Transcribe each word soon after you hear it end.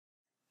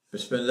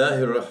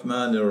Bismillahir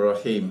Rahmanir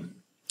Rahim.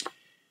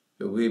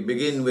 We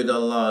begin with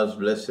Allah's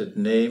blessed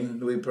name.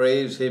 We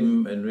praise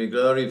Him and we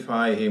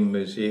glorify Him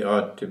as He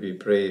ought to be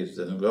praised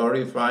and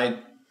glorified.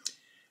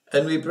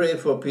 And we pray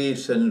for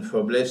peace and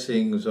for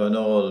blessings on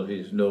all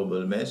His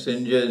noble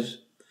messengers,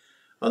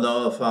 on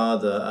our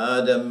father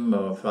Adam,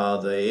 our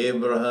father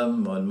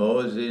Abraham, on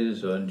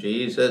Moses, on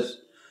Jesus,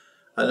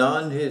 and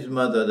on his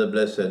mother, the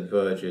Blessed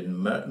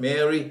Virgin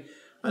Mary,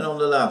 and on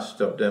the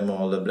last of them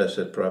all, the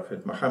Blessed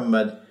Prophet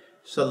Muhammad,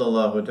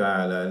 sallallahu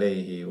ta'ala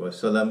alayhi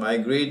wasallam. I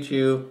greet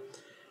you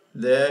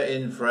there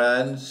in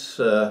France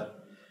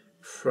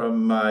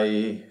from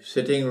my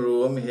sitting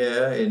room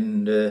here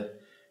in the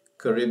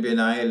Caribbean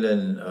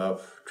island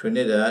of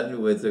Trinidad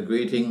with the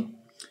greeting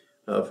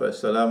of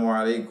Assalamu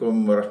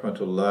alaikum wa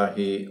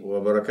rahmatullahi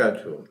wa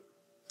barakatuh.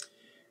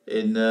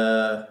 In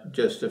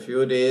just a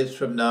few days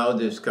from now,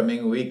 this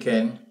coming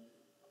weekend,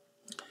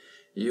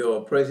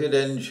 your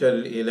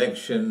presidential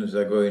elections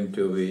are going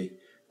to be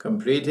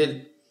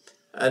completed,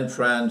 and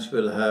France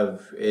will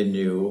have a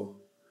new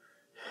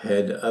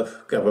head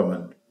of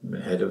government,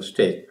 head of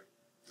state.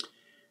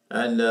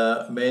 And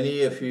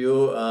many of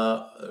you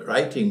are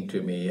writing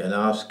to me and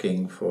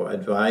asking for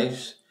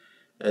advice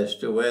as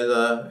to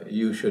whether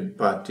you should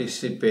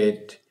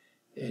participate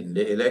in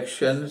the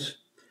elections,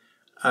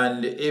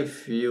 and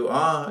if you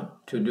are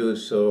to do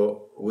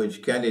so,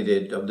 which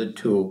candidate of the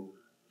two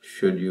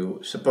should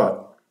you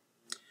support?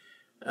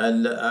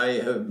 And I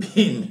have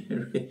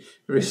been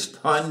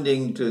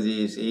responding to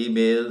these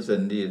emails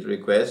and these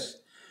requests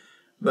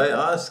by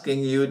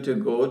asking you to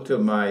go to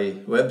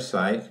my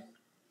website,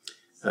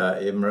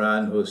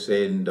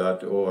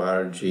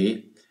 imranhosein.org,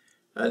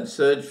 and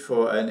search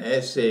for an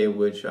essay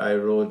which I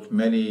wrote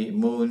many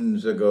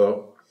moons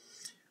ago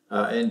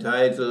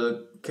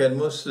entitled, "Can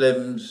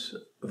Muslims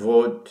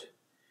Vote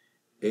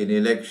in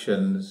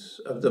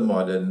Elections of the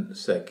Modern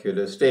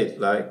Secular State?"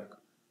 Like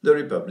the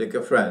Republic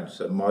of France,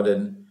 a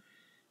modern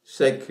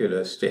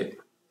secular state.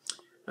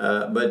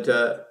 But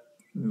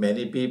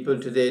many people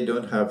today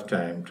don't have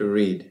time to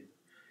read.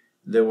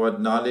 They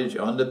want knowledge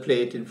on the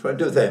plate in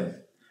front of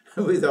them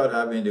without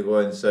having to go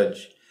and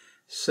search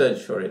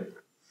for it.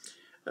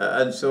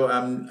 And so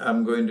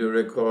I'm going to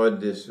record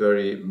this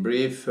very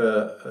brief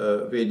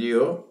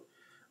video,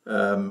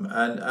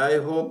 and I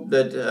hope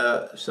that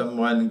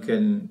someone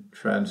can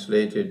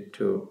translate it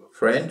to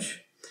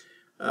French.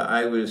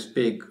 I will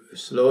speak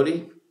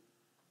slowly.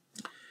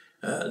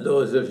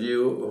 Those of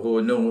you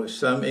who know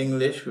some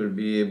English will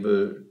be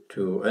able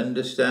to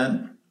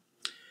understand.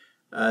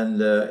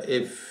 And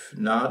if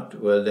not,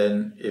 well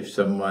then, if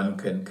someone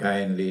can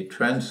kindly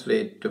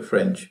translate to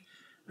French,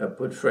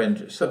 put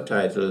French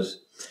subtitles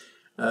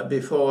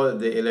before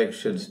the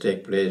elections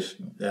take place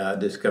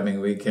this coming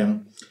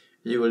weekend,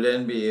 you will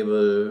then be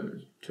able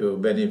to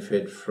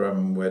benefit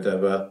from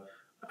whatever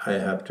I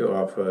have to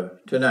offer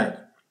tonight.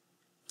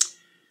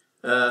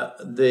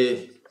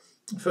 The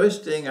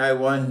first thing I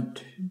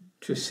want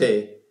to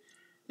say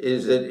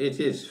is that it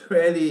is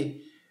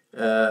really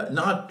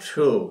not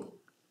true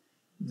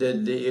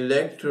that the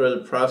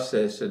electoral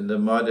process in the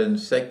modern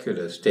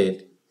secular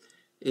state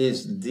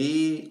is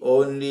the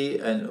only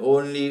and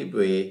only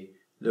way,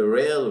 the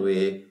real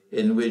way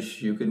in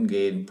which you can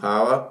gain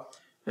power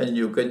and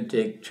you can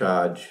take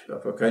charge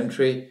of a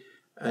country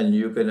and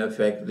you can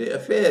affect the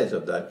affairs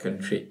of that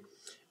country.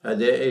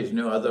 There is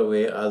no other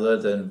way other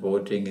than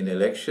voting in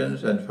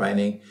elections and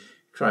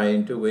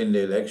trying to win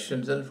the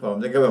elections and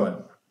form the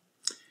government.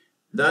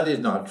 That is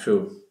not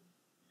true.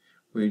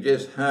 We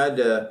just had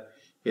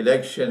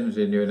elections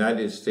in the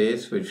United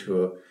States which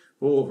were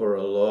over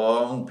a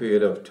long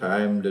period of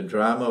time. The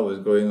drama was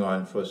going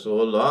on for so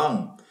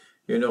long.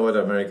 You know what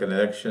American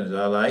elections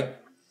are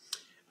like.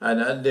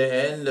 And at the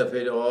end of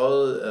it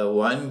all,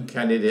 one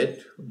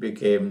candidate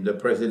became the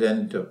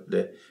president of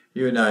the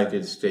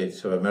United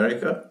States of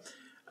America.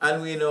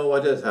 And we know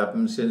what has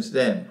happened since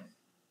then.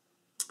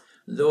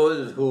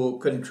 Those who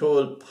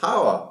control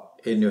power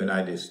in the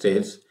United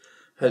States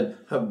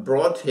have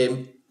brought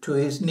him to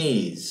his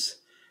knees.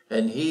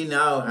 And he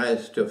now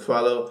has to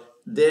follow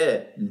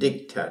their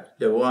diktat,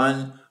 the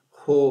one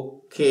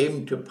who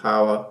came to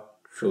power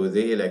through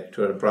the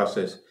electoral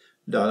process,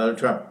 Donald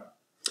Trump.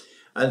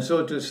 And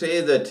so to say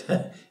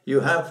that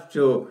you have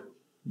to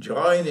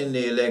join in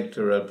the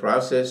electoral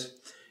process,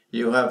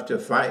 you have to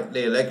fight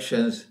the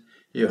elections,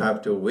 you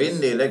have to win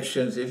the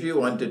elections if you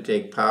want to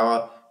take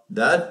power,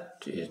 that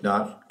is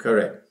not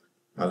correct,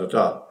 not at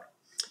all.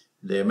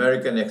 The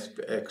American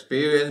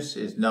experience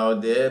is now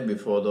there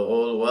before the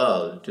whole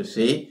world to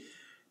see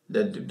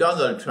that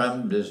Donald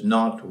Trump does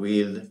not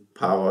wield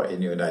power in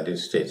the United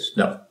States.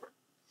 No.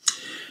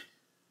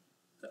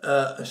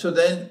 So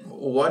then,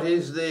 what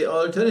is the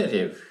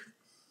alternative?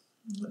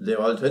 The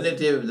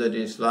alternative that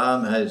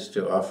Islam has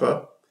to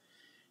offer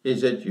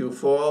is that you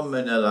form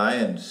an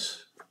alliance.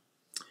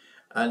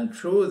 And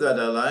through that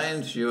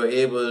alliance, you're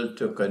able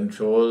to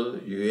control,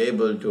 you're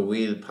able to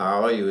wield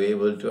power, you're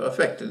able to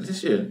affect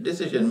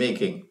decision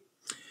making.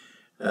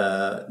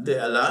 The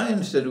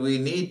alliance that we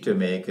need to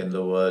make in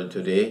the world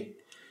today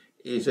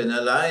is an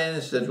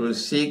alliance that will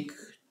seek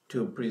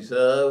to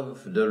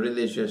preserve the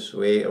religious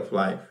way of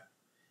life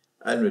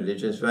and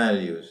religious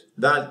values.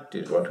 That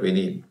is what we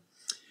need.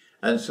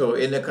 And so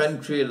in a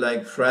country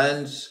like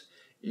France,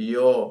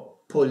 your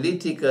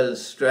political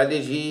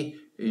strategy,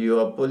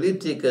 your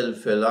political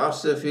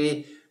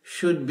philosophy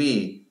should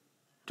be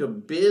to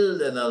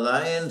build an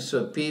alliance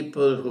of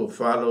people who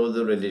follow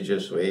the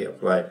religious way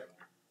of life.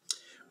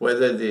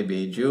 Whether they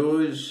be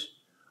Jews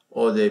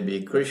or they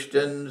be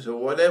Christians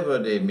or whatever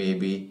they may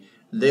be,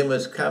 they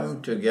must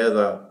come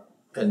together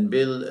and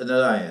build an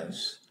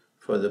alliance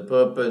for the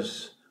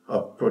purpose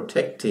of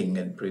protecting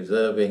and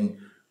preserving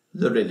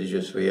the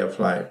religious way of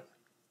life.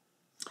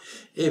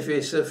 If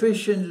a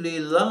sufficiently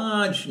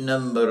large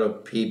number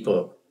of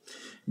people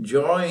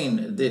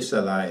join this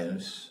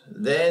alliance,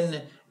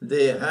 then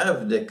they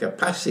have the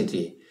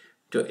capacity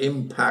to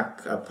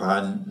impact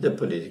upon the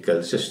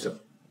political system.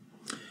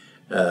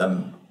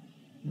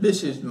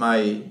 This is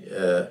my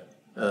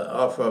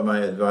offer my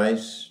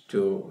advice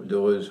to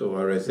those who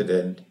are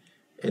resident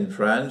in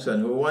France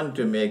and who want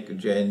to make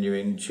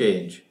genuine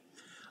change.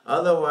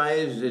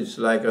 Otherwise, it's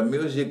like a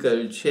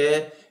musical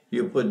chair.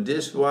 You put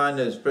this one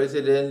as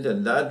president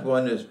and that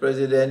one as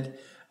president,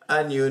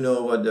 and you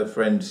know what the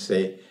French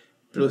say,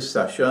 plus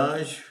ça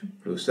change,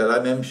 plus c'est la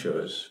même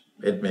chose.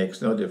 It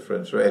makes no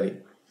difference, really.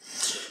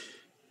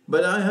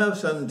 But I have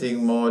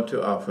something more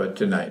to offer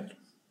tonight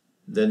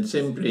than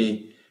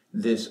simply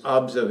this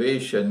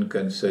observation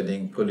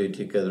concerning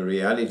political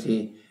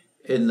reality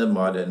in the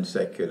modern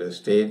secular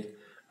state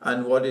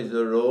and what is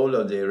the role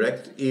of the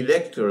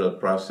electoral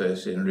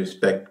process in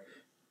respect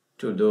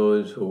to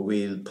those who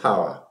wield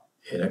power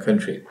in a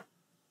country.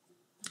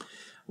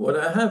 What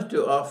I have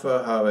to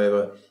offer,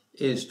 however,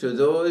 is to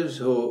those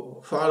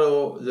who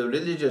follow the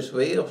religious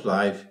way of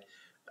life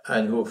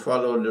and who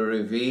follow the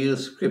revealed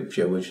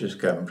scripture which has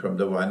come from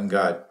the one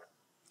God.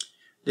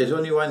 There's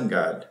only one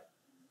God,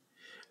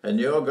 and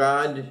your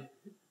God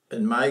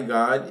and my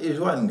God is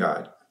one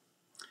God.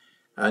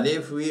 And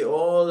if we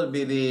all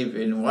believe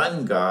in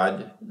one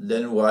God,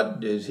 then what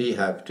does he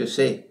have to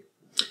say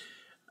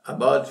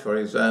about, for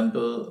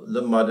example,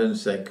 the modern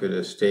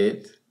secular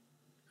state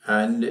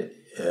and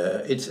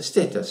its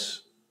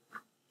status?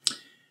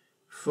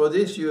 For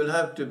this, you'll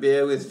have to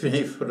bear with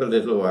me for a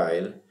little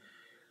while.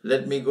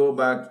 Let me go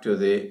back to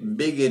the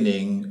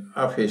beginning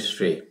of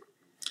history.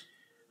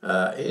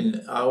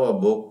 In our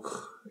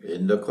book,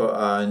 in the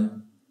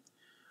Quran,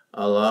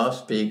 Allah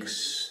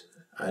speaks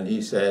and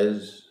he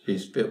says, he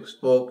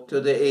spoke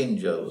to the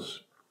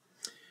angels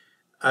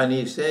and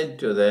he said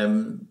to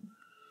them,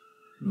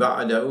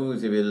 بَعْدَ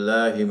أُوذِ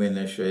بِاللَّهِ مِنَ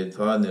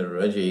الشَّيْطَانِ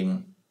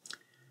الرَّجِيمِ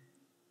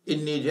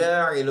إِنِّي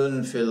جَاعِلٌ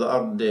فِي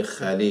الْأَرْضِ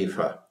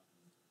خَلِيفَةً.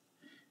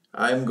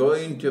 I'm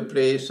going to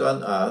place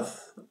on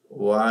earth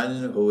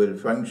one who will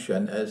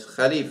function as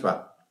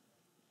Khalifa,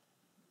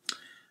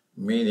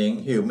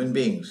 meaning human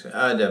beings,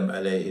 Adam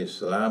alayhi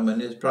salam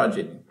and his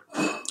progeny.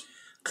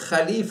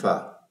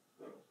 Khalifa.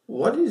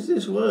 What is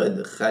this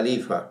word,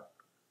 Khalifa?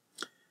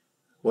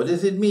 What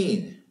does it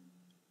mean?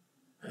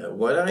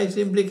 What are its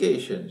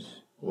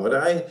implications? What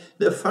are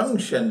the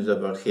functions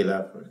of a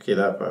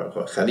Khilafah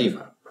or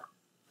Khalifa?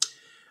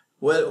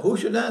 Well, who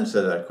should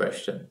answer that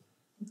question?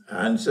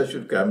 Answer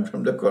should come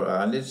from the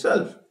Quran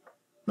itself,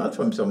 not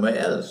from somewhere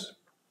else.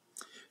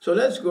 So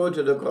let's go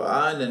to the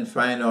Quran and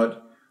find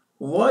out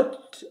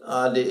what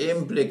are the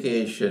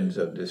implications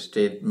of the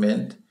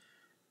statement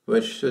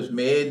which was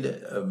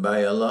made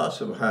by Allah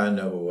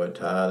subhanahu wa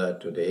ta'ala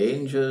to the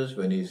angels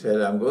when he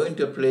said, I'm going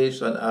to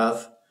place on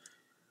earth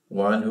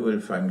one who will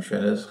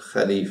function as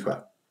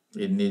Khalifa.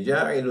 إِنِّي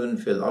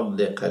جَاعِلٌ فِي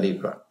الْأَرْضِ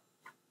Khalifa.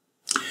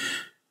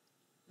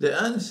 The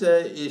answer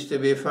is to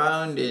be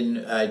found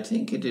in, I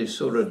think it is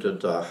Surah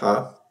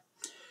Taha,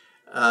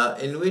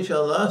 in which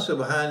Allah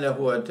subhanahu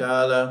wa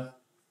ta'ala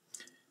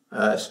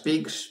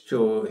speaks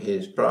to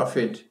his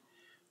prophet,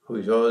 who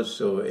is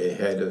also a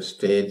head of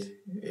state,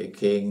 a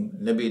king,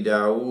 Nabi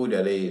Dawood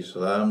alayhi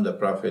salam, the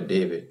prophet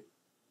David.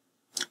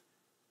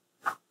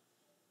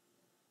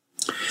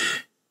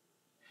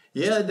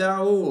 Ya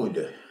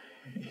Dawood,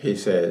 he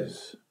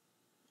says,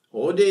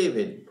 O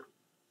David,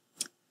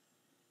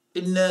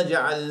 Inna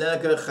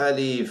ja'alnaka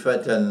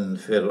khalifatan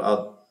fil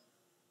ard.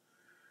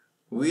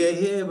 We are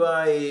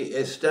hereby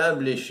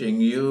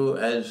establishing you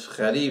as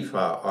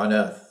Khalifa on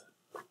earth.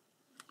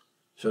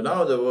 So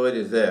now the word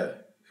is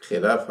there,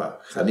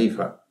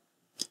 Khalifa.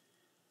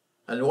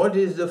 And what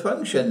is the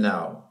function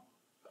now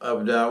of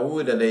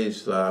Dawood alayhi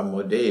salam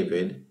or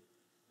David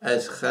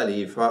as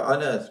Khalifa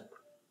on earth?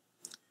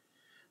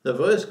 The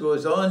verse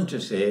goes on to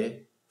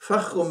say,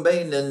 فَخْرٌ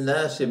بَيْنَ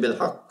النَّاسِ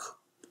بِالْحَقِّ.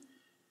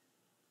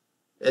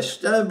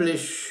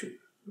 Establish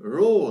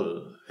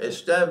rule,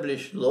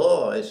 establish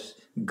law,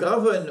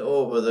 govern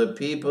over the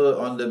people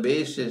on the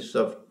basis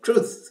of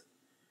truth.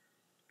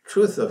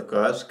 Truth, of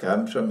course,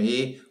 comes from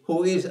He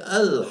who is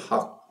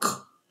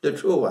Al-Haq, the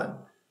true one,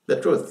 the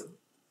truth,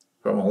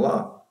 from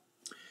Allah.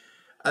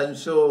 And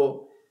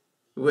so,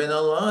 when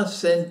Allah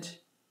sent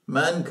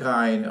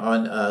mankind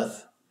on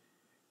earth,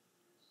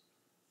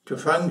 to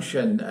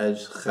function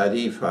as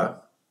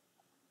Khalifa.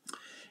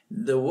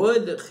 The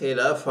word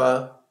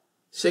Khilafah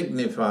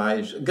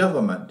signifies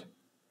government.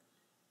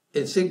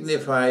 It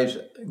signifies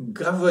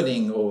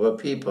governing over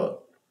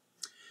people.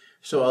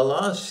 So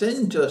Allah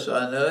sent us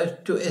on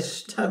earth to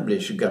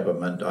establish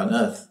government on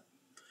earth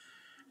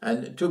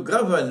and to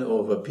govern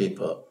over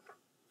people.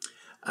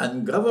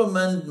 And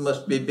government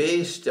must be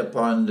based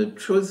upon the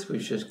truth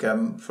which has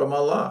come from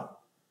Allah.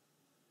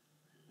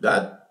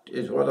 That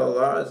is what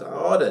Allah has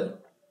ordered.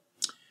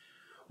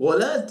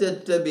 وَلَا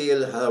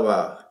تَتَّبِعِ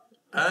الْهَوَىٰ.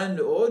 And,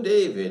 O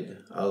David,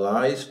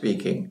 Allah is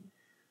speaking,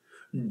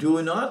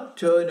 do not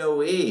turn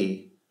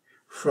away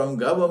from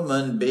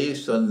government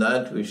based on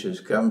that which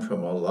has come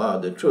from Allah,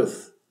 the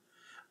truth.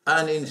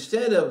 And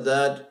instead of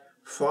that,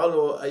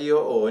 follow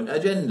your own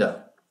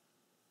agenda.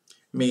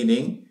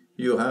 Meaning,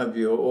 you have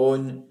your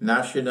own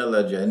national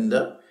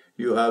agenda,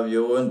 you have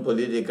your own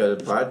political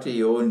party,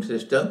 your own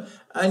system,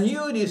 and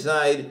you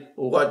decide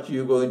what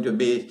you're going to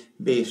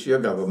base your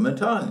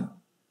government on.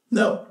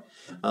 No.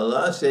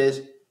 Allah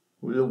says,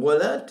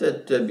 وَلَا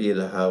تَتَّبِعِ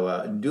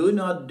الْهَوَىٰ. Do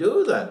not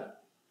do that.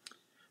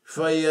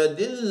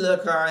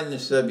 فَيَدِلَّكَ عَنْ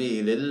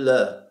سَبِيلِ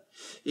اللَّهِ.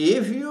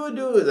 If you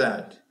do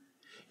that,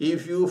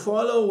 if you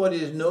follow what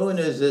is known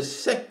as the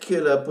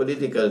secular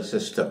political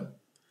system,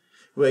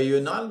 where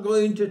you're not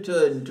going to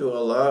turn to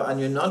Allah and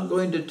you're not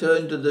going to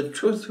turn to the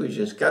truth which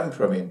has come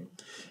from Him,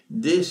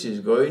 this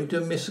is going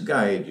to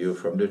misguide you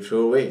from the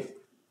true way.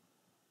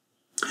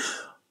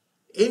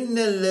 إِنَّ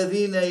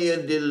الَّذِينَ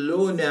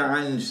يَدِلُّونَ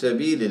عَنْ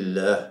سَبِيلِ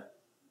اللَّهِ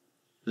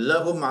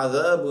لَهُمْ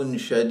عَذَابٌ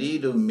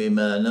شَدِيدٌ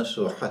مِّمَا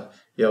نَسُوا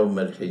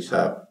يَوْمَ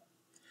الْحِسَابِ.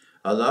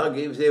 Allah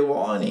gives a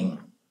warning.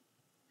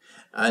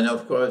 And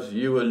of course,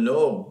 you will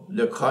know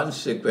the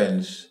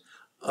consequence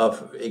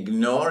of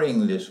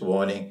ignoring this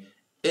warning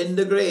in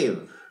the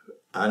grave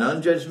and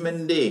on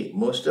Judgment Day,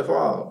 most of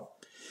all.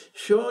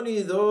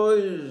 Surely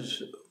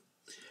those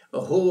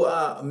who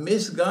are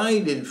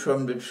misguided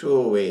from the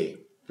true way,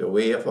 the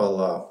way of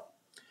Allah,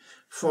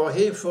 for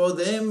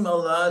them,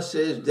 Allah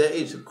says, there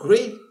is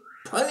great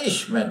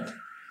punishment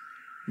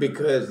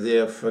because they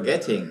are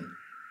forgetting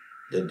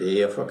the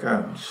day of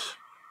accounts.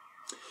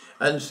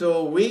 And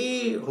so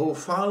we who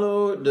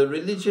follow the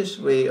religious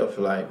way of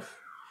life,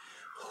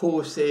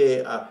 who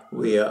say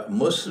we are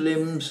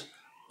Muslims,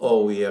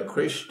 or we are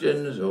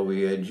Christians, or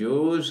we are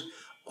Jews,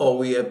 or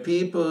we are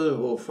people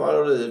who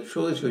follow the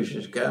truth which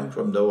has come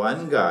from the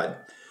one God,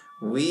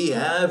 we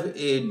have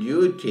a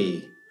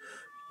duty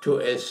to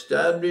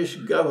establish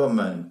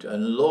government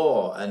and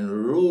law and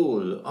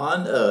rule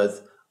on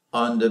earth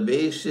on the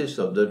basis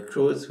of the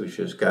truth which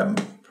has come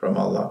from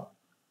Allah.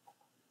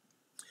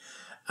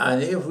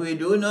 And if we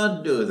do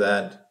not do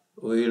that,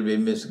 we will be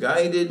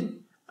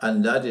misguided,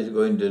 and that is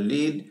going to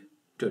lead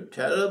to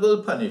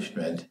terrible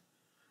punishment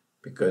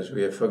because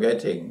we are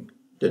forgetting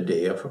the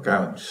day of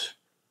accounts.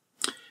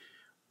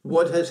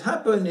 What has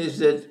happened is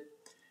that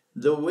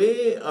the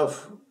way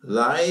of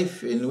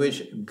life in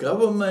which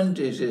government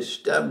is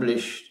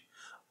established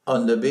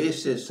on the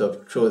basis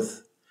of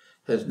truth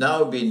has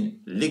now been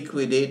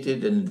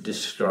liquidated and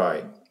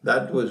destroyed.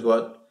 That was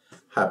what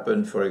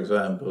happened, for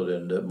example,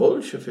 in the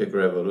Bolshevik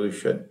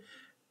Revolution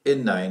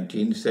in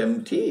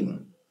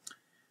 1917.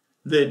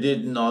 They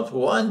did not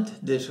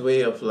want this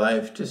way of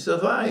life to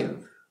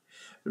survive.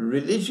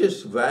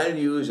 Religious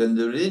values and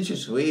the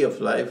religious way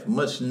of life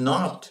must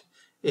not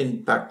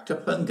impact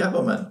upon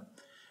government.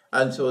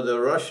 And so the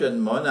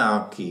Russian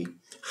monarchy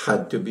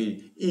had to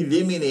be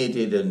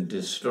eliminated and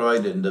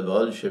destroyed in the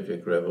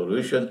Bolshevik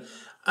Revolution,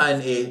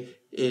 and a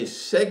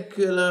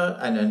secular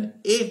and an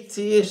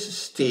atheist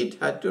state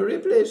had to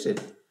replace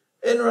it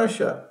in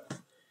Russia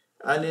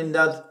and in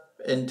that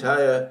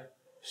entire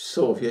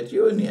Soviet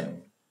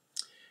Union.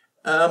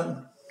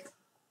 In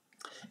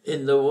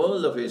the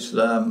world of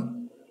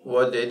Islam,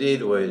 what they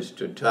did was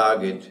to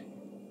target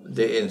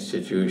the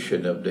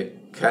institution of the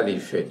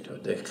caliphate, or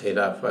the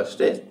Khilafah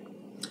state.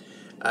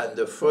 And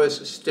the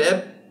first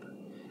step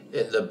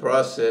in the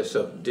process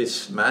of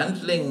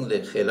dismantling the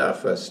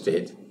Khilafah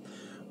state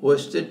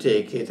was to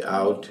take it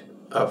out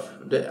of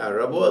the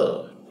Arab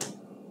world.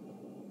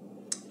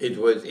 It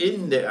was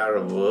in the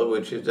Arab world,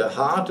 which is the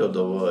heart of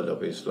the world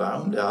of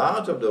Islam. The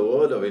heart of the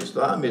world of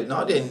Islam is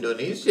not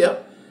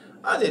Indonesia,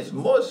 and it's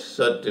most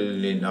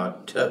certainly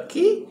not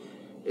Turkey.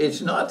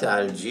 It's not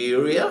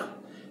Algeria.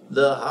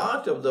 The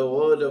heart of the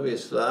world of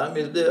Islam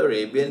is the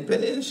Arabian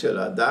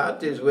Peninsula.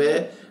 That is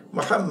where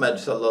Muhammad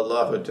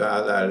sallallahu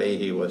ta'ala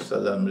alayhi wa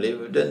sallam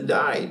lived and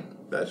died.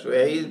 That's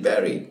where he's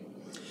buried.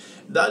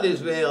 That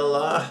is where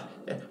Allah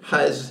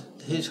has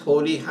His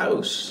holy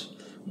house,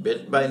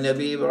 built by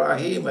Nabi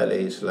Ibrahim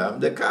alayhi salam,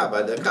 the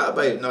Kaaba. The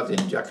Kaaba is not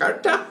in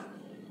Jakarta.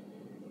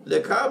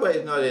 The Kaaba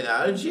is not in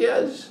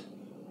Algiers.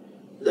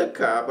 The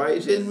Kaaba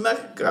is in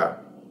Mecca.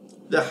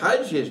 The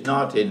Hajj is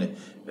not in, in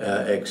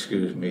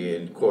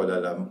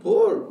Kuala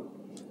Lumpur.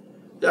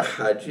 The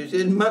Hajj is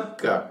in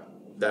Mecca.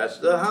 That's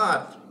the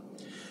heart.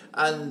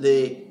 And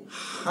the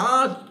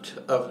heart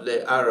of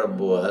the Arab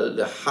world,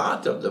 the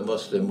heart of the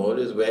Muslim world,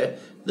 is where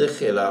the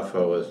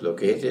Khilafah was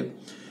located.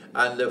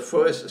 And the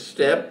first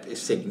step, a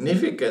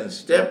significant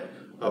step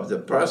of the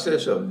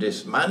process of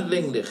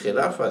dismantling the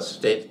Khilafah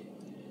state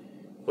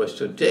was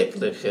to take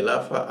the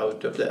Khilafah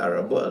out of the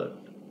Arab world.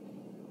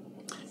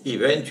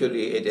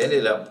 Eventually, it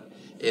ended up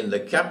in the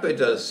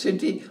capital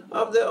city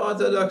of the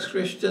Orthodox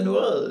Christian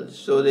world.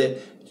 So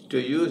to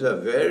use a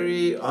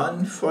very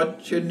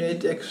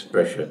unfortunate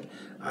expression,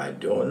 I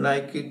don't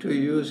like it to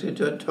use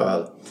it at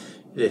all.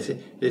 They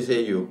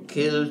say you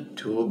kill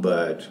two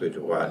birds with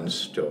one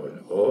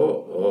stone.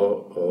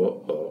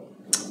 Oh.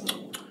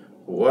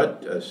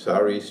 What a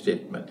sorry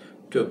statement.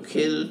 To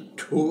kill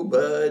two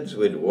birds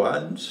with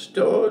one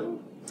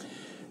stone?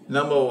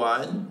 Number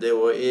one, they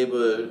were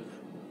able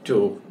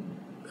to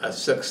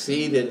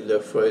succeed in the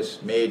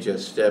first major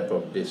step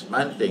of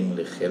dismantling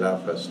the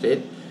Khilafah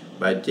state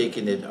by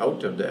taking it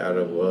out of the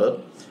Arab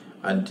world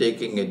and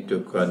taking it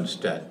to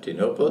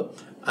Constantinople.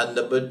 And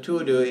number two,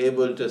 they were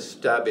able to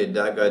stab a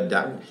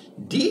dagger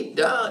deep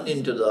down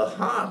into the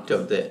heart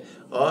of the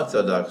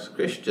Orthodox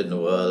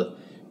Christian world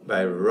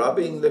by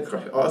robbing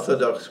the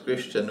Orthodox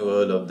Christian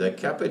world of their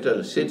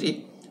capital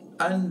city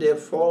and their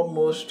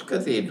foremost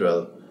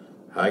cathedral,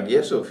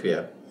 Hagia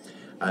Sophia.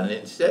 And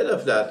instead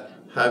of that,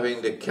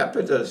 having the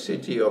capital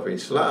city of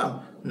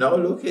Islam now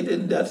located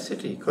in that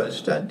city,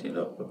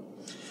 Constantinople.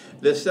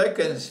 The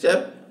second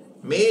step,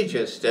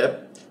 major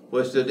step,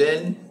 was to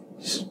then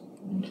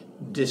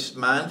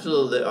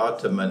dismantle the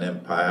Ottoman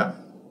Empire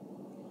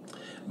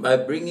by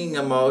bringing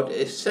about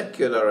a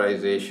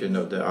secularization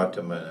of the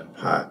Ottoman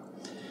Empire,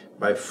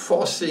 by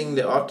forcing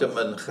the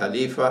Ottoman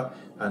Khalifa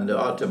and the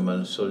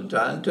Ottoman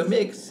Sultan to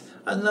make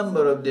a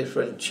number of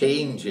different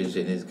changes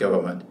in his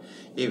government,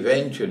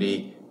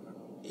 eventually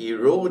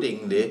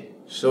eroding the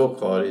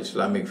so-called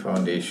Islamic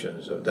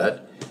foundations of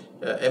that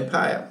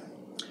empire.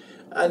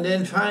 And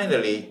then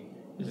finally,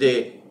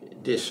 they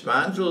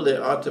dismantled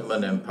the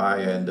Ottoman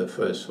Empire in the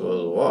First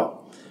World War,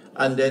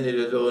 and then it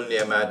was only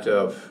a matter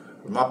of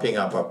mopping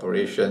up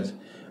operations,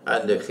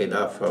 and the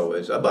Khilafah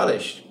was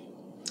abolished.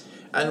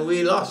 And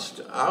we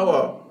lost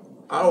our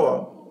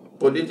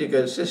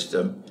political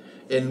system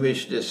in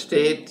which the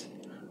state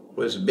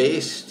was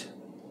based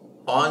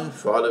on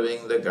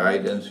following the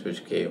guidance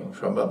which came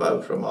from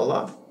above, from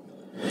Allah.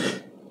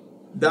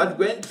 That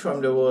went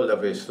from the world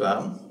of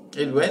Islam,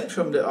 it went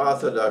from the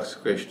Orthodox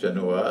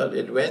Christian world,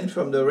 it went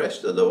from the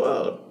rest of the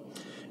world.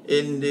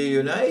 In the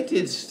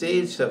United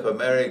States of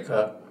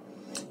America,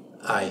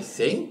 I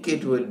think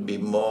it would be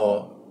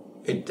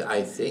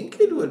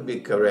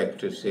correct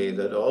to say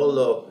that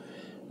although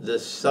the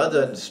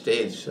southern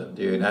states of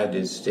the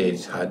United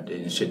States had the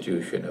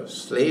institution of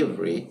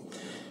slavery,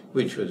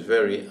 which was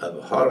very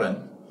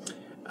abhorrent,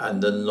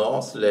 and the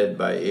North, led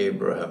by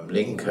Abraham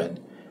Lincoln,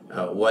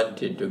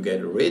 wanted to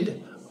get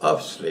rid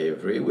of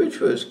slavery, which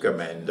was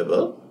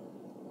commendable.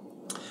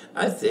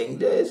 I think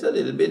there is a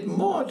little bit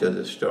more to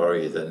the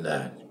story than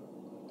that.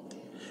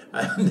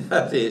 And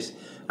that is,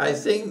 I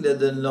think that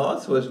the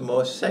North was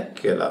more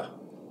secular.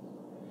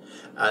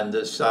 And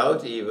the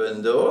South,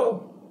 even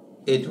though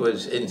it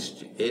was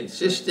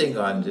insisting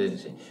on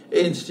the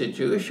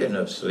institution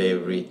of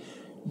slavery,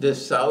 the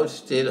South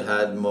still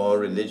had more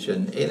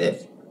religion in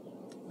it,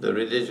 the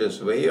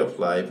religious way of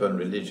life and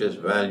religious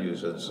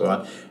values and so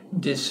on,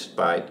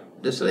 despite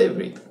the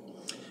slavery.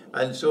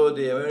 And so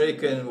the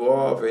American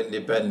War of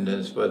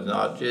Independence was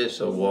not just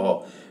a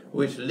war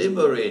which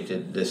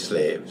liberated the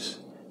slaves,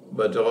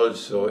 but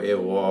also a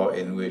war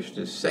in which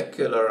the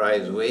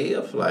secularized way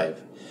of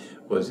life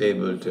was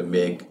able to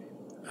make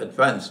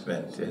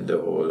advancements in the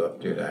whole of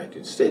the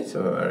United States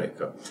of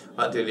America,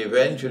 until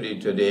eventually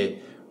today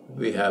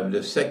we have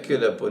the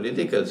secular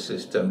political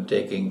system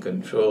taking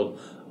control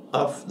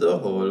of the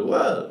whole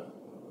world.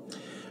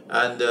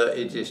 And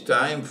it is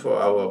time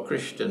for our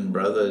Christian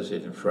brothers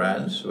in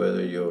France,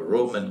 whether you're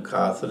Roman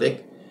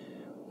Catholic,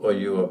 or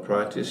you're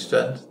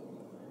Protestant,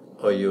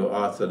 or you're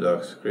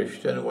Orthodox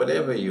Christian,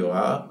 whatever you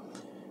are,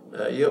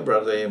 your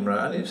brother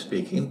Imran is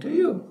speaking to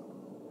you.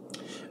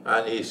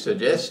 And he's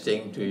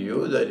suggesting to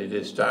you that it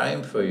is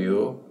time for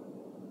you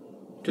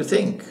to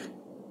think.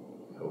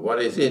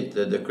 What is it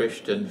that the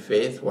Christian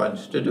faith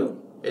wants to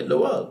do in the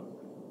world?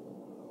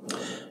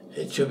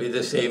 It should be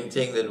the same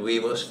thing that we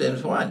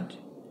Muslims want.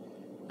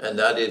 And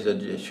that is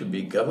that it should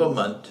be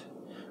government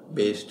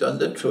based on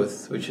the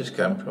truth which has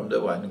come from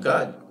the one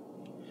God.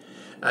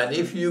 And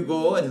if you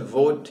go and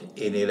vote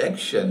in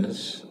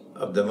elections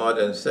of the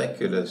modern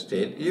secular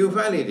state, you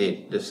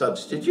validate the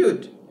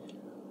substitute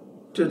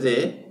to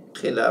the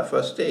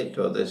Khilafah state,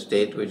 or the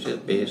state which is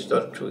based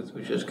on truth,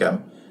 which has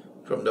come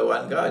from the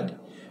one God.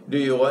 Do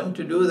you want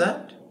to do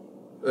that?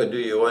 Or do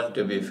you want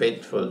to be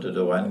faithful to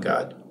the one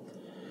God?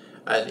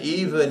 And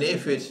even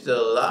if it's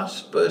the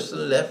last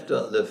person left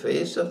on the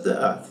face of the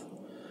earth,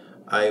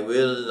 I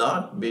will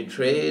not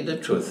betray the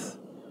truth.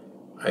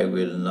 I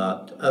will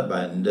not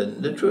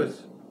abandon the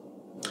truth.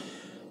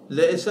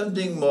 There is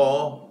something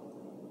more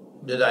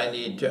that I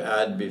need to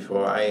add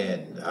before I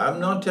end. I'm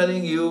not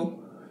telling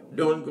you,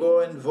 don't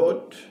go and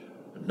vote.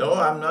 No,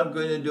 I'm not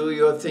going to do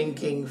your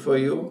thinking for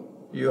you.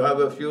 You have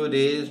a few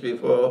days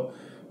before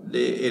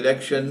the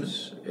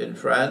elections in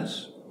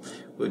France,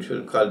 which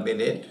will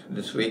culminate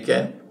this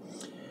weekend.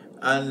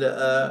 And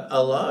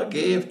Allah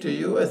gave to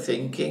you a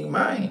thinking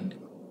mind.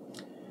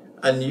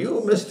 And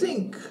you must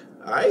think.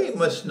 I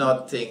must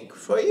not think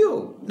for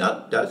you.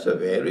 That's a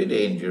very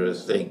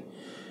dangerous thing.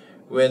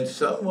 When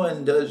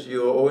someone does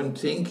your own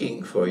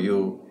thinking for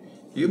you,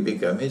 you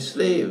become his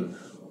slave.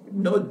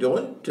 No,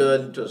 don't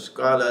turn to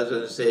scholars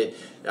and say,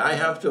 I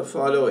have to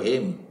follow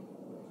him,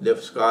 the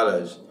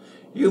scholars.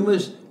 You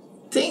must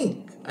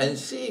think and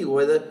see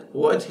whether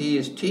what he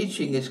is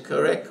teaching is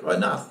correct or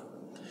not.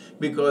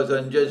 Because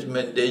on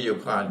Judgment Day, you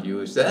can't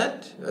use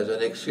that as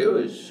an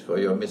excuse for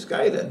your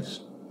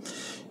misguidance.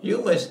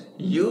 You must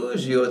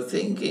use your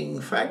thinking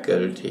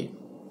faculty.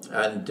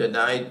 And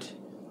tonight,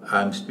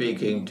 I'm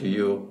speaking to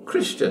you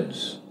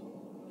Christians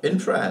in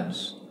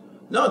France,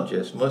 not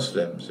just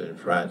Muslims in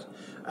France,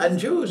 and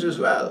Jews as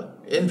well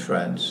in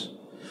France,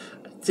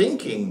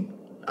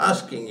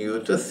 asking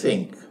you to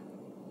think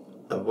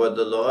of what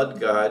the Lord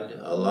God,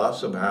 Allah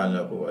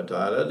subhanahu wa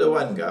ta'ala, the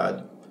one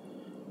God,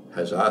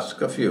 has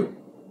asked of you,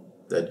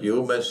 that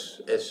you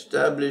must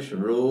establish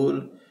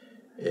rule,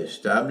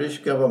 establish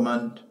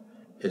government,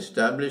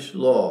 establish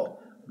law,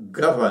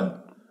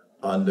 govern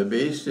on the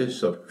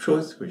basis of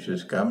truth which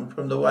has come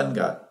from the one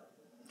God.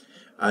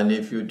 And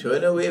if you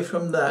turn away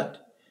from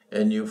that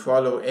and you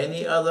follow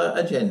any other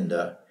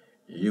agenda,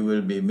 you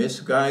will be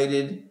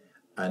misguided,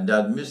 and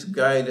that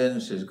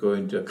misguidance is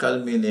going to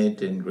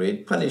culminate in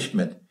great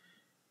punishment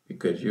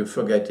because you're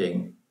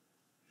forgetting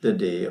the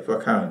day of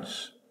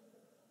accounts.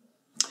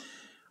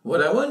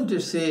 What I want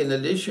to say in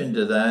addition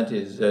to that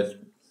is that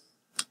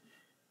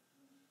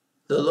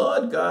the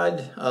Lord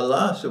God,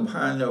 Allah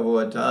subhanahu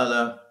wa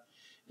ta'ala,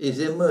 is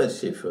a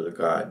merciful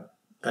God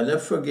and a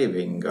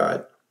forgiving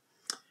God.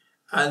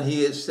 And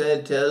he has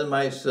said, tell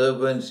my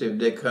servants if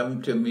they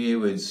come to me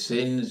with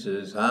sins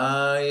as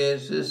high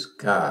as the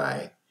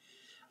sky,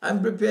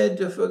 I'm prepared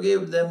to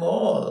forgive them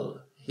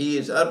all. He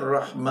is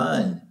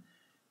Ar-Rahman,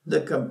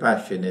 the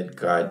compassionate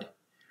God.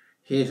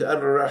 He is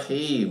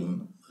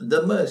Ar-Rahim,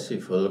 the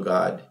merciful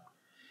God.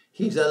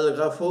 He's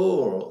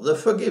Al-Ghafur, the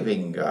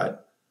forgiving God.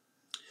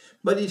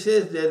 But he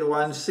says there is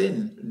one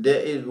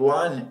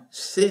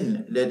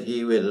sin that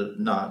he will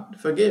not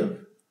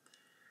forgive.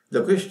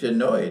 The Christians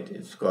know it.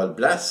 It's called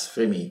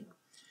blasphemy.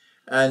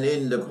 And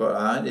in the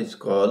Quran, it's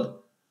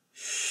called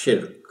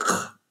shirk.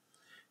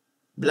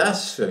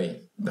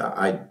 Blasphemy. Now,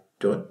 I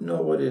don't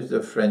know what is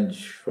the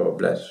French for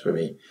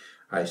blasphemy.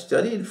 I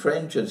studied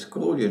French at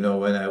school,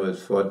 when I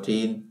was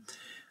 15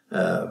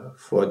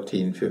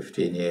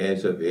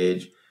 years of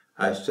age.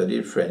 I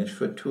studied French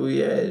for 2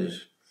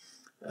 years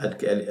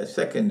at a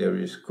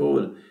secondary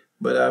school,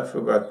 but I've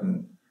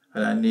forgotten,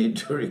 and I need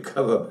to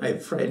recover my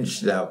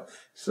French now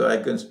so I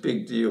can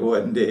speak to you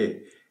one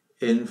day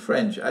in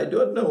French. I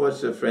don't know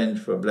what's the French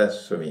for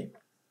blasphemy.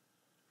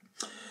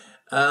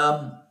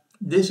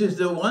 This is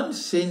the one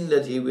sin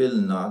that he will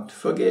not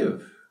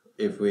forgive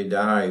if we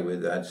die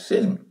with that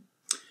sin.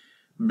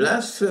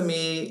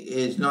 Blasphemy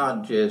is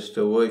not just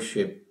to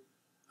worship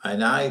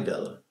an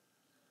idol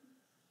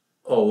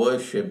or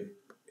worship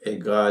a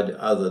god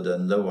other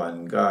than the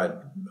one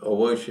God, or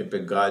worship a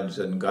gods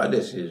and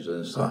goddesses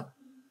and so on,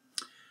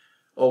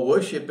 or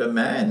worship a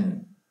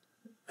man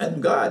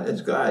and God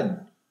as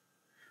God.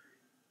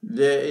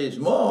 There is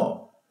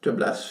more to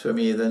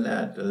blasphemy than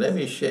that. Let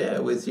me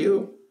share with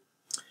you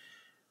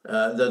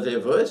that a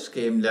verse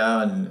came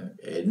down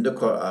in the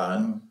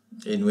Quran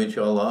in which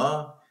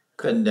Allah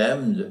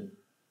condemned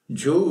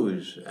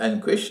Jews and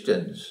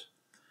Christians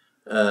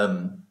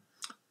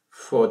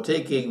for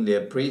taking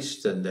their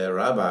priests and their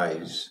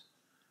rabbis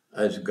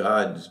as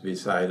gods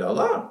beside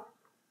Allah.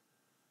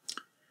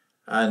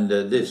 And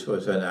this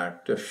was an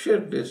act of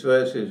shirk. This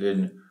verse is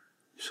in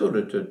Surah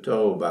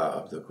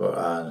At-Tawbah of the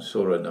Quran,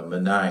 Surah number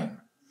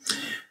 9.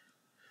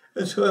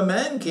 And so a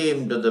man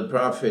came to the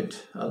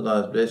Prophet,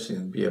 Allah's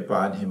blessings be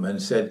upon him,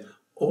 and said,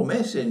 O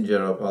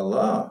Messenger of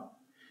Allah,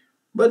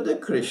 but the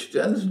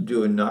Christians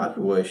do not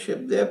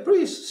worship their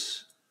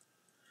priests,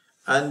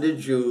 and the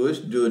Jews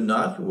do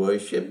not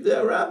worship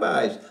their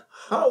rabbis.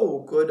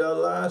 How could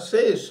Allah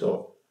say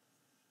so?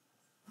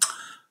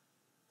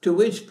 To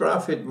which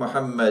Prophet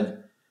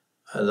Muhammad,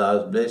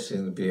 Allah's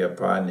blessings be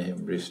upon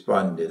him,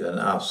 responded and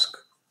asked,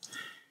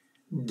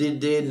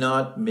 did they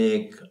not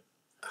make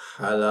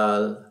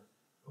halal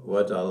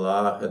what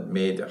Allah had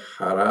made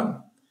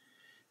haram?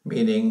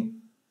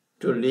 Meaning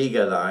to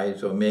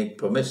legalize or make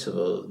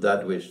permissible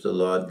that which the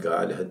Lord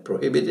God had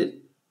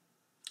prohibited.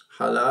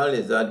 Halal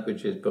is that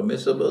which is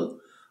permissible.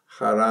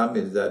 Haram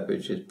is that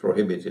which is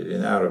prohibited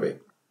in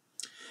Arabic.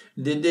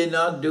 Did they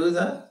not do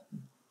that?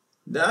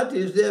 That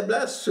is their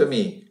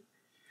blasphemy.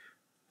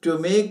 To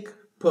make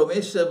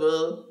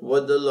permissible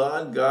what the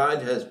Lord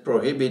God has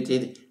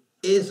prohibited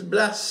is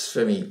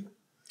blasphemy.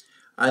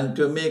 And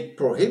to make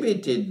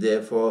prohibited,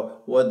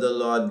 therefore, what the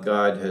Lord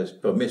God has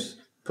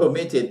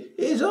permitted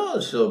is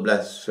also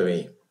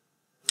blasphemy.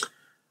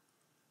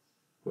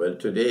 Well,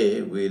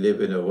 today we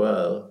live in a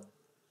world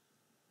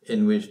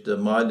in which the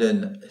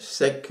modern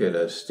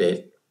secular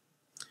state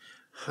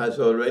has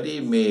already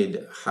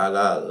made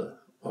halal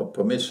or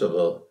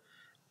permissible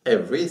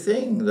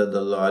everything that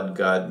the Lord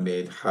God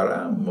made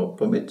haram or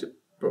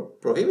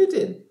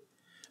prohibited.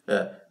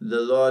 The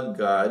Lord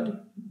God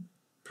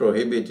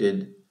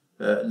prohibited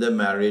the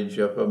marriage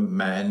of a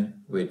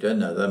man with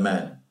another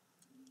man.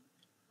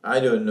 I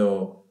don't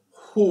know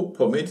who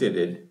permitted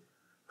it,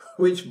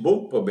 which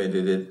book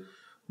permitted it,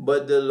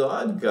 but the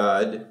Lord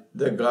God,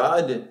 the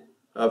God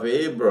of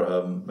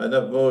Abraham and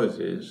of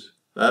Moses,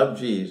 of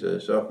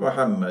Jesus, of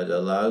Muhammad,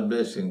 Allah's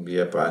blessing be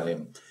upon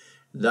him,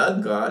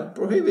 that God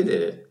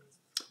prohibited it.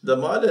 The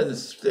modern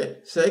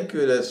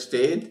secular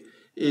state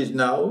is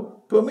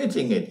now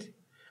permitting it.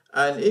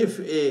 And if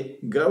a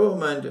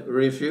government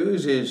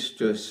refuses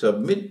to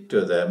submit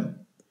to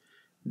them,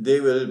 they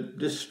will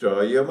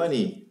destroy your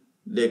money.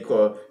 They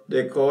call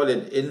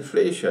it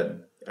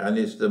inflation, and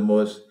it's the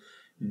most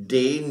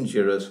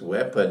dangerous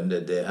weapon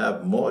that they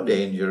have, more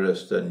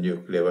dangerous than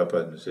nuclear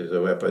weapons, is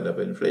a weapon of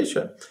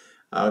inflation.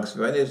 Ask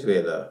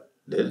Venezuela,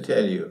 they'll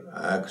tell you.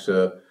 Ask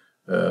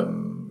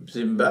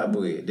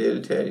Zimbabwe,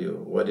 they'll tell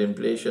you what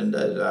inflation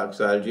does.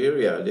 Ask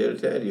Algeria, they'll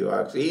tell you.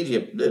 Ask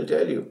Egypt, they'll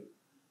tell you.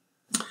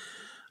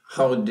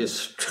 How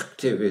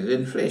destructive is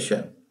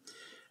inflation?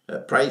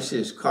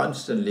 Prices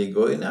constantly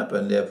going up,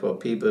 and therefore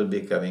people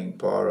becoming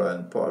poorer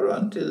and poorer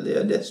until they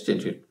are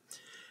destitute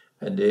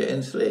and they are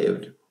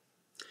enslaved.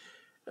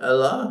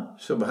 Allah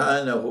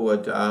subhanahu wa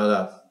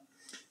ta'ala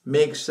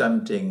makes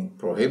something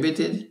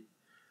prohibited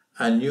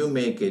and you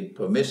make it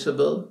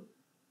permissible,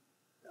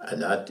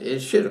 and that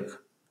is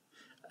shirk.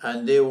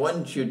 And they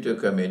want you to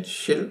commit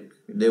shirk.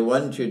 They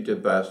want you to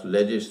pass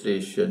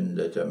legislation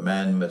that a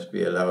man must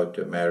be allowed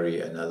to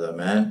marry another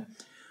man,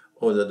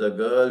 or that a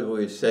girl who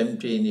is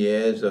 17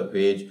 years of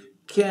age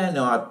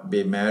cannot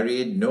be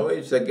married. No,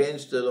 it's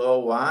against the law.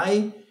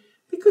 Why?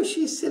 Because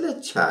she's still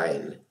a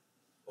child.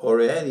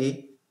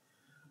 Already,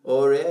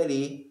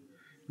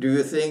 do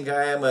you think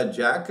I am a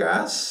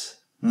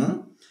jackass?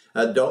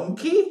 A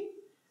donkey?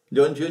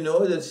 Don't you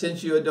know that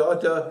since your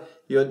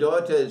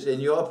daughters in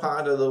your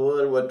part of the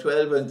world were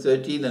 12 and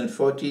 13 and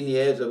 14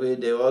 years of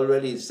age, they're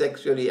already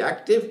sexually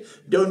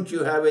active? Don't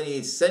you have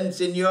any sense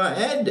in your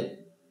head?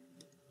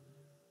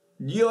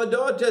 Your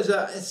daughters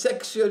are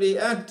sexually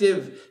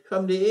active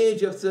from the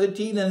age of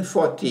 13 and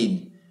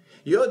 14.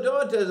 Your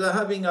daughters are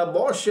having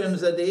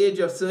abortions at the age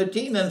of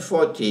 13 and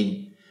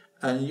 14.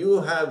 And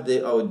you have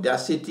the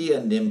audacity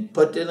and the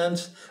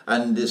impertinence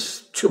and the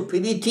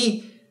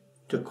stupidity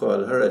to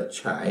call her a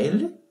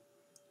child?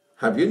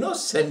 Have you no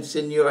sense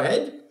in your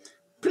head?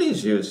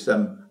 Please use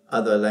some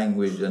other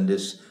language than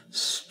this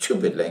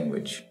stupid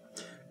language.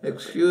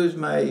 Excuse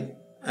my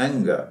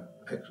anger,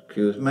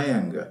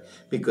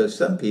 because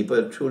some people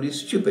are truly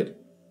stupid.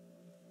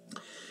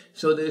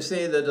 So they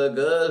say that a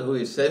girl who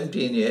is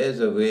 17 years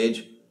of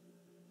age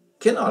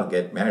cannot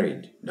get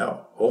married.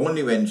 No,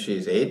 only when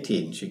she's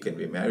 18 she can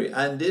be married.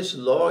 And this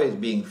law is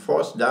being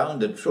forced down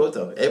the throat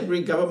of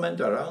every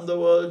government around the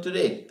world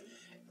today.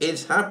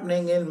 It's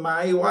happening in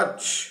my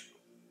watch.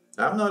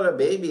 I'm not a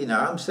baby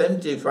now, I'm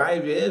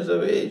 75 years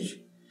of age.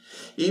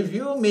 If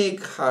you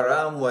make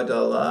haram what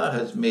Allah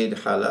has made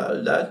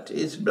halal, that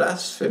is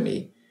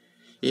blasphemy.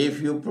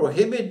 If you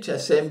prohibit a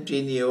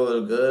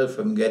 17-year-old girl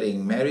from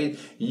getting married,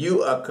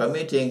 you are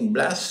committing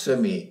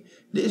blasphemy.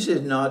 This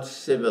is not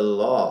civil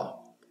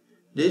law.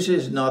 This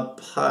is not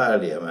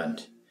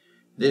parliament.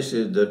 This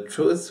is the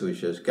truth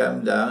which has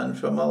come down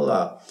from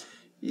Allah.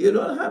 You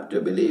don't have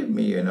to believe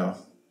me, you know.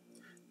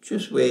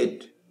 Just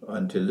wait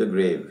until the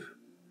grave.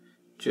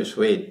 Just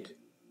wait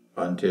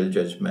until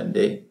Judgment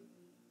Day.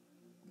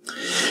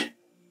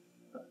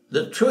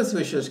 The truth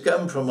which has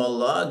come from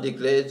Allah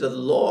declares that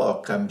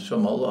law comes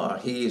from Allah.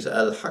 He is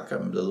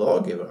Al-Hakam, the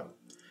lawgiver.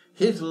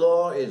 His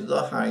law is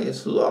the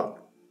highest law.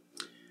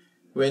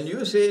 When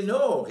you say,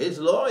 no, his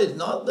law is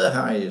not the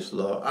highest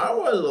law,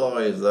 our law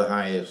is the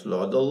highest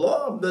law, the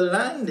law of the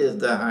land is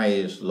the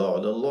highest law,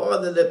 the law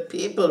that the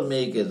people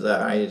make is the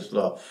highest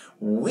law.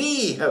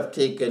 We have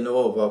taken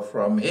over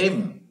from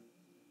him.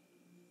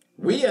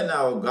 We are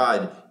now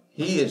God.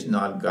 He is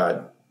not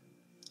God.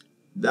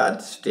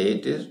 That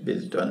state is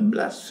built on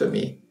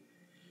blasphemy.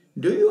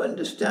 Do you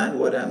understand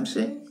what I'm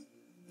saying?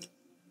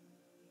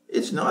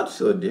 It's not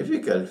so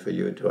difficult for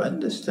you to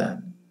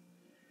understand.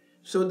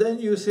 So then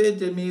you say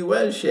to me,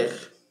 well, Sheikh,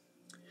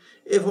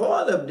 if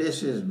all of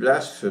this is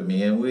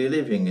blasphemy and we're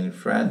living in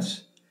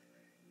France,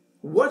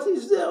 what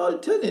is the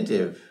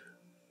alternative?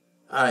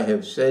 I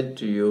have said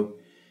to you,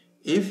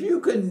 if you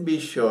can be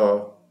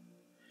sure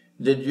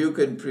that you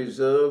can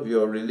preserve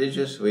your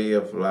religious way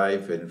of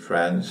life in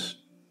France,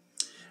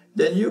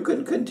 then you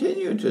can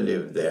continue to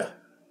live there.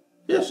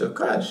 Yes, of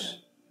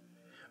course.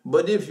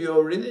 But if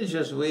your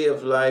religious way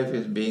of life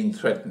is being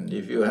threatened,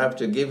 if you have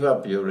to give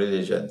up your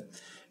religion,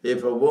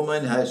 if a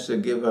woman has to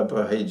give up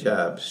her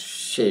hijab,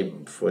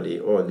 shamefully,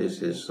 oh,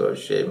 this is so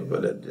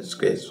shameful and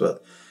disgraceful,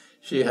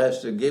 she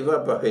has to give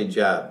up her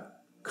hijab,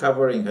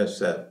 covering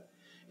herself,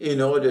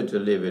 in order to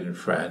live in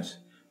France,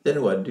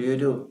 then what do you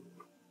do?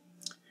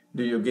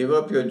 Do you give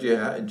up your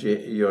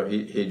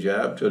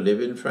hijab to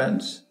live in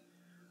France?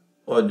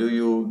 Or do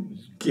you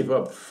give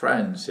up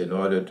France in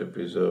order to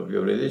preserve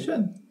your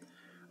religion?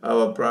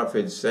 Our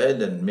Prophet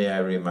said, and may I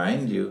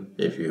remind you,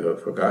 if you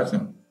have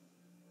forgotten,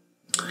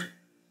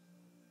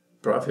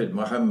 Prophet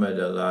Muhammad,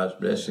 Allah's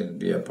blessing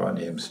be upon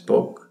him,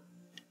 spoke,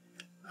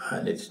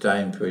 and it's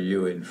time for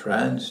you in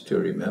France to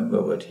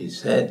remember what he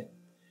said.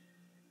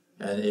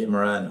 And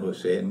Imran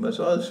Hosein must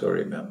also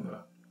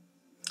remember.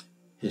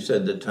 He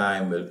said the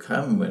time will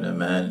come when a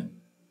man,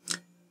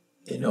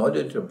 in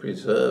order to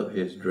preserve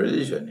his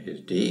religion,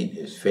 his deen,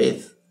 his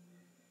faith,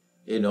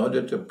 in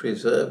order to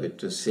preserve it,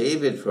 to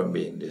save it from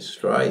being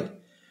destroyed,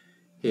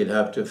 he'll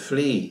have to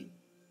flee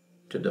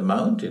to the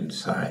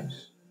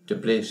mountainsides, to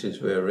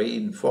places where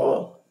rain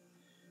fall,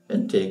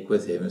 and take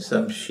with him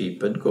some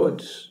sheep and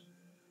goats.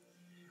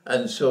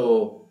 And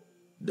so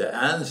the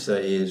answer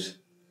is,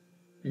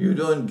 you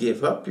don't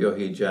give up your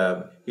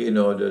hijab in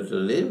order to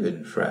live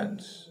in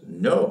France.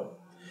 No,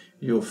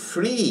 you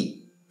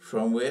flee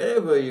from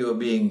wherever you're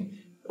being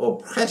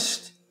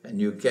oppressed and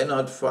you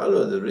cannot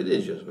follow the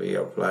religious way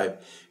of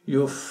life.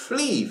 You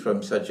flee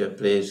from such a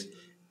place,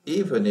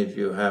 even if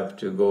you have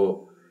to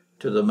go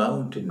to the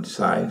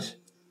mountainsides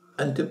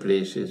and to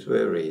places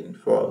where rain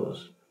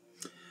falls.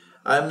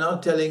 I'm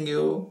not telling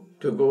you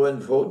to go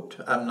and vote.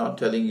 I'm not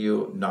telling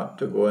you not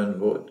to go and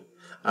vote.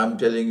 I'm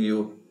telling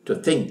you to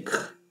think.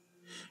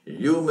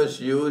 You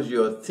must use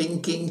your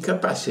thinking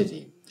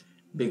capacity,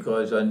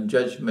 because on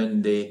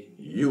Judgment Day,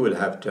 you will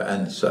have to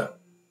answer.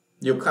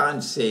 You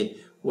can't say,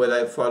 well,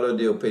 I follow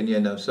the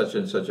opinion of such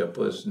and such a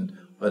person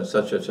or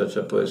such and such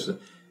a person.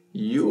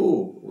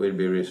 You will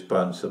be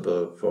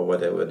responsible for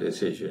whatever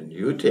decision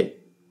you take.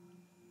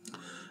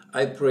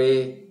 I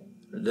pray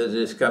that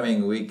this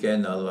coming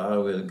weekend,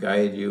 Allah will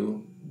guide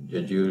you,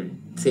 that you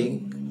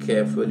think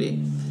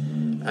carefully,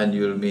 and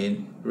you'll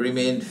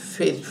remain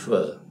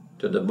faithful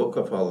to the Book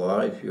of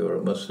Allah if you're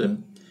a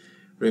Muslim.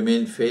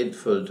 Remain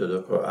faithful to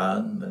the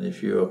Quran, and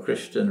if you're a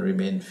Christian,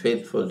 remain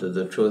faithful to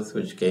the truth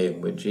which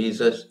came with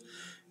Jesus,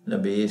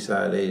 Nabi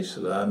Isa alayhi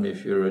salam.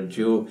 If you're a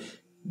Jew,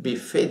 be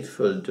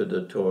faithful to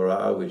the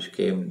Torah which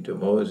came to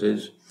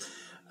Moses,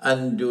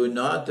 and do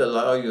not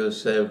allow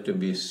yourself to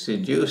be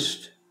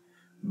seduced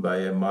by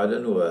a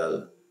modern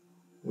world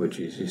which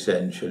is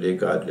essentially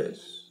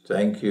godless.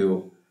 Thank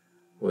you.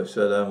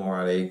 Wassalamu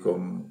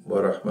alaikum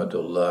wa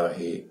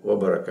rahmatullahi wa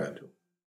barakatuh.